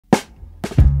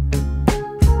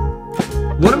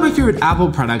my favorite Apple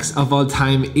products of all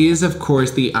time is, of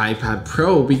course, the iPad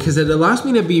Pro, because it allows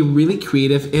me to be really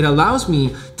creative. It allows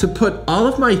me to put all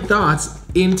of my thoughts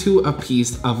into a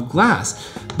piece of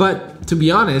glass. But to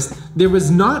be honest, there was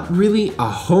not really a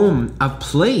home, a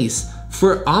place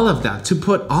for all of that, to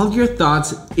put all your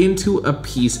thoughts into a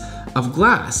piece of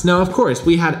glass. Now, of course,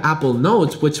 we had Apple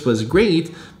Notes, which was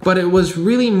great, but it was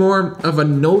really more of a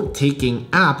note-taking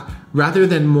app rather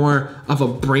than more of a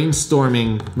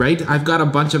brainstorming, right? I've got a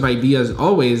bunch of ideas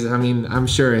always. I mean, I'm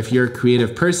sure if you're a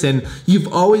creative person,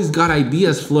 you've always got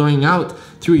ideas flowing out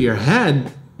through your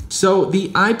head. So the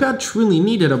iPad truly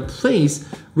needed a place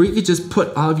where you could just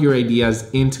put all of your ideas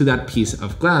into that piece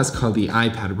of glass called the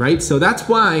iPad, right? So that's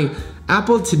why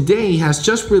Apple today has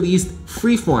just released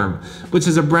Freeform, which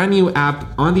is a brand new app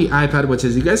on the iPad, which,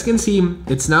 as you guys can see,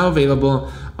 it's now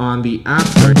available on the App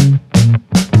Store.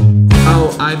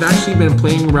 Oh, I've actually been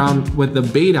playing around with the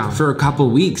beta for a couple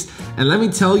weeks, and let me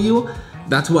tell you,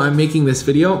 that's why I'm making this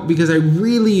video, because I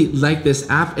really like this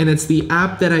app, and it's the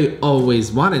app that I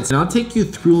always wanted. So I'll take you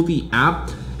through the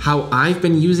app, how I've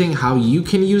been using, how you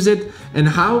can use it, and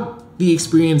how the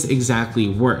experience exactly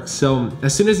works. So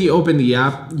as soon as you open the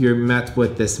app, you're met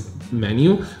with this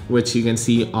menu, which you can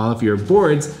see all of your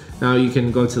boards. Now you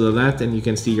can go to the left and you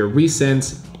can see your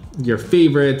recent, your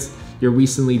favorites, your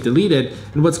recently deleted.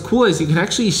 And what's cool is you can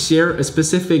actually share a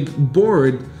specific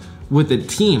board with a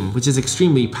team, which is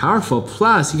extremely powerful.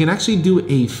 Plus, you can actually do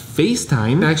a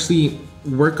FaceTime and actually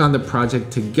work on the project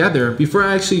together. Before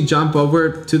I actually jump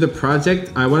over to the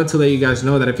project, I wanted to let you guys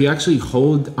know that if you actually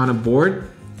hold on a board,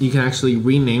 you can actually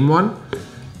rename one,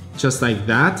 just like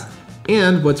that.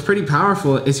 And what's pretty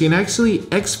powerful is you can actually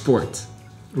export,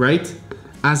 right,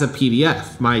 as a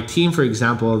PDF. My team, for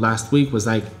example, last week was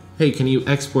like, hey, can you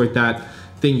export that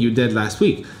thing you did last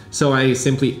week? So I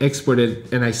simply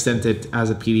exported and I sent it as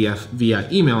a PDF via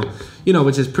email, you know,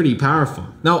 which is pretty powerful.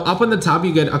 Now up on the top,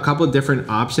 you get a couple of different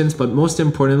options, but most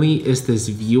importantly is this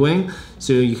viewing.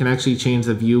 So you can actually change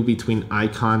the view between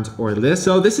icons or lists.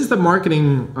 So this is the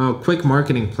marketing, quick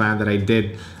marketing plan that I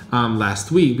did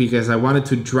last week, because I wanted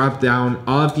to drop down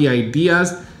all of the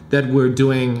ideas that we're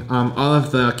doing, all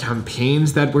of the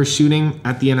campaigns that we're shooting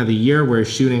at the end of the year. We're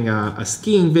shooting a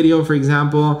skiing video, for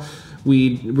example.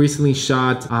 We recently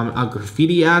shot a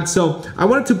graffiti ad. So I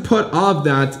wanted to put all of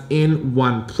that in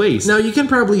one place. Now you can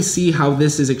probably see how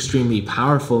this is extremely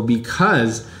powerful,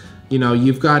 because you know,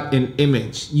 you've got an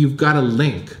image, you've got a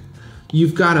link,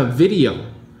 you've got a video,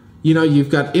 you know, you've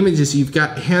got images, you've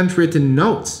got handwritten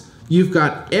notes, you've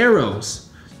got arrows,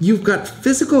 you've got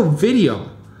physical video,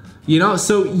 you know,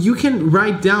 so you can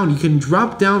write down, you can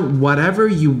drop down whatever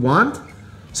you want.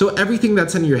 So everything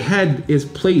that's in your head is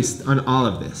placed on all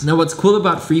of this. Now what's cool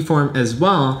about Freeform as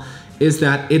well is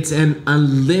that it's an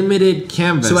unlimited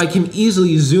canvas. So I can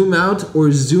easily zoom out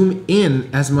or zoom in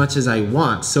as much as I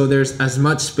want. So there's as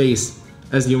much space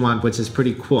as you want, which is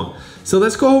pretty cool. So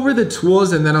let's go over the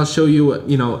tools and then I'll show you,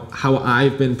 you know, how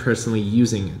I've been personally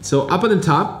using it. So up on the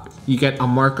top, you get a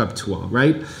markup tool,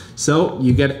 right? So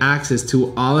you get access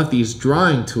to all of these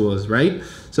drawing tools, right?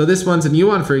 So this one's a new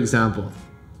one, for example.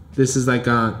 This is like,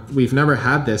 we've never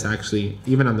had this actually,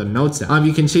 even on the notes app.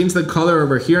 You can change the color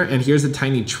over here, and here's a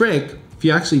tiny trick. If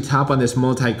you actually tap on this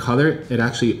multicolor, it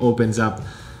actually opens up,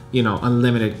 you know,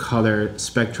 unlimited color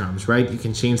spectrums, right? You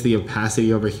can change the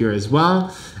opacity over here as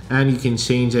well, and you can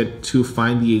change it to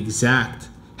find the exact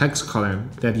hex color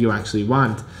that you actually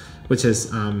want, which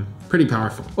is pretty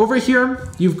powerful. Over here,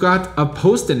 you've got a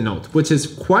post-it note, which is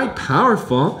quite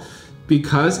powerful,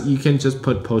 because you can just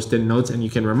put post-it notes and you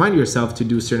can remind yourself to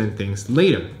do certain things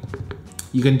later.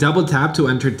 You can double tap to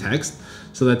enter text.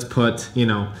 So let's put, you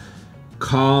know,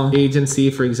 call agency,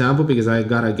 for example, because I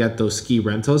gotta get those ski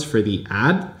rentals for the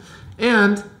ad.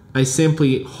 And I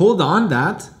simply hold on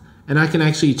that and I can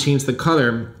actually change the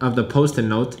color of the post-it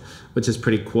note, which is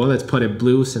pretty cool. Let's put it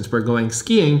blue since we're going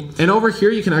skiing. And over here,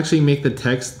 you can actually make the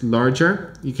text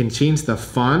larger. You can change the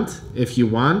font if you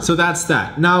want. So that's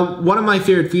that. Now, one of my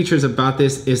favorite features about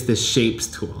this is the shapes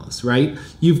tools, right?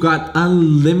 You've got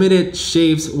unlimited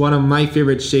shapes. One of my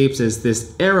favorite shapes is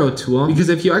this arrow tool, because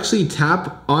if you actually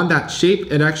tap on that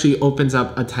shape, it actually opens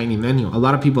up a tiny menu. A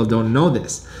lot of people don't know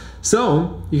this.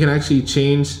 So you can actually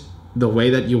change the way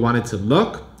that you want it to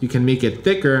look. You can make it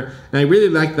thicker. And I really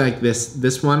like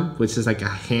this one, which is like a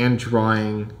hand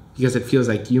drawing, because it feels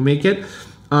like you make it.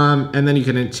 And then you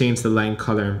can change the line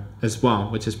color as well,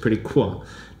 which is pretty cool.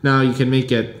 Now you can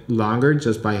make it longer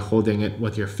just by holding it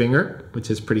with your finger,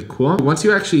 which is pretty cool. Once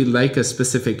you actually like a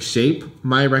specific shape,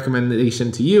 my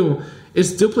recommendation to you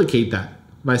is duplicate that.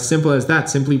 By simple as that,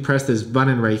 simply press this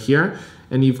button right here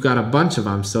and you've got a bunch of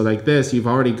them. So like this, you've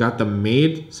already got them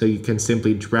made, so you can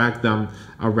simply drag them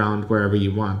around wherever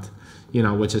you want, you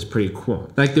know, which is pretty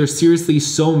cool. Like there's seriously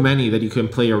so many that you can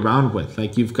play around with.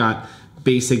 Like you've got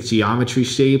basic geometry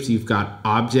shapes, you've got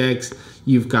objects,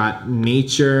 you've got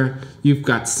nature, you've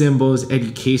got symbols,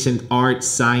 education, art,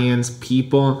 science,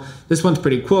 people. This one's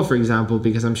pretty cool, for example,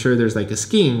 because I'm sure there's like a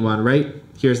skiing one, right?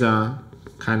 Here's a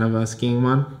kind of a skiing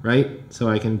one, right? So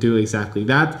I can do exactly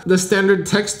that. The standard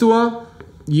text tool,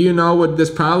 you know what this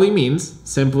probably means.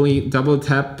 Simply double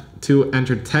tap to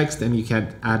enter text and you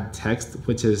can add text,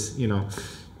 which is, you know,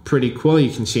 pretty cool.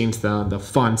 You can change the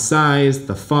font size,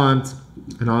 the font,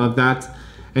 and all of that.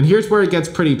 And here's where it gets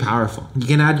pretty powerful. You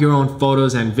can add your own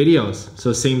photos and videos.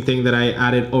 So same thing that I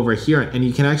added over here, and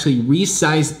you can actually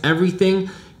resize everything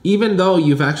even though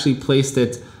you've actually placed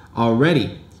it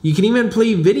already. You can even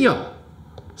play video.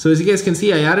 So as you guys can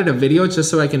see, I added a video just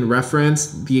so I can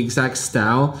reference the exact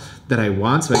style that I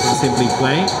want, so I can simply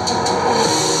play.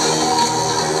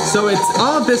 So it's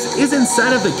all of this is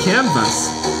inside of the canvas.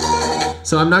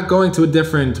 So I'm not going to a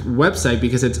different website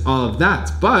because it's all of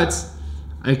that, but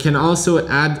I can also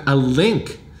add a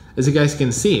link, as you guys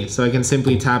can see. So I can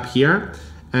simply tap here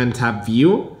and tap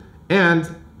view, and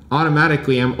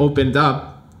automatically I'm opened up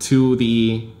to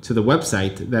the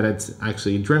website that it's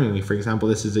actually driving me. For example,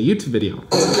 this is a YouTube video.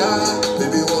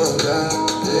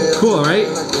 Cool, right?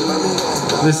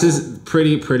 This is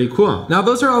pretty cool. Now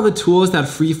those are all the tools that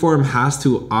Freeform has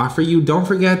to offer you. Don't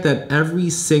forget that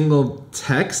every single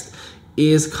text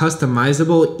is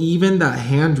customizable. Even the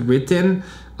handwritten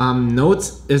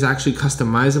notes is actually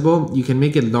customizable. You can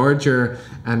make it larger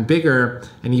and bigger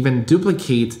and even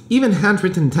duplicate even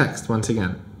handwritten text once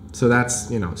again. So that's,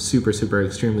 you know, super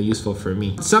extremely useful for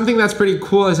me. Something that's pretty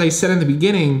cool, as I said in the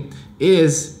beginning,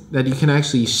 is that you can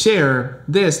actually share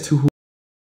this to who.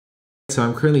 So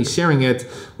I'm currently sharing it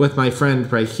with my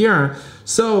friend right here.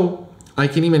 So I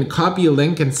can even copy a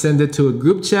link and send it to a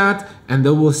group chat, and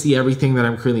they will see everything that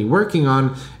I'm currently working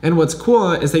on. And what's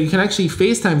cool is that you can actually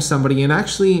FaceTime somebody and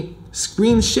actually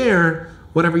screen share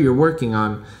whatever you're working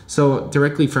on. So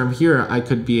directly from here, I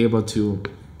could be able to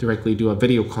directly do a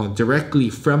video call directly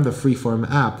from the Freeform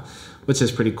app, which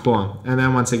is pretty cool. And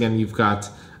then once again, you've got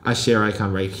a share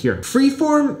icon right here.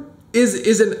 Freeform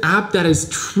is an app that is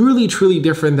truly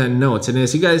different than Notes. And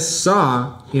as you guys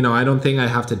saw, you know, I don't think I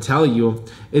have to tell you,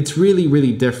 it's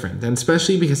really different. And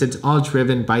especially because it's all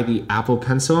driven by the Apple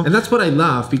Pencil. And that's what I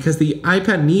love, because the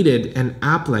iPad needed an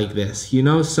app like this, you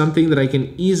know, something that I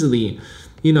can easily,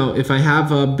 you know, if I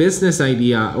have a business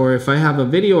idea or if I have a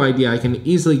video idea, I can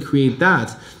easily create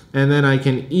that. And then I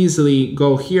can easily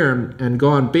go here and go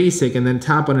on basic and then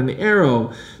tap on an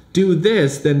arrow, do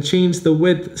this, then change the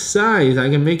width size. I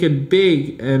can make it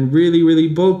big and really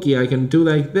bulky. I can do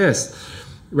like this,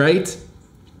 right?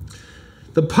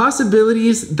 The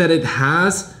possibilities that it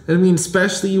has, I mean,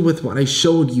 especially with what I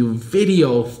showed you,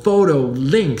 video, photo,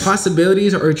 link,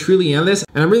 possibilities are truly endless.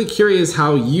 And I'm really curious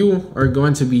how you are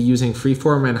going to be using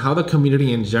Freeform and how the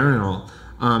community in general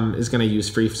is going to use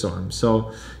Freeform.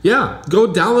 So yeah, go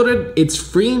download it. It's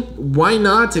free. Why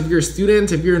not? If you're a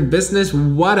student, if you're in business,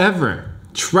 whatever,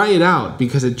 try it out,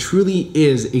 because it truly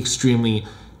is extremely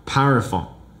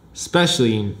powerful,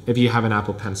 especially if you have an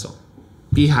Apple Pencil.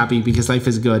 Be happy, because life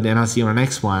is good, and I'll see you on the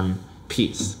next one.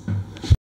 Peace.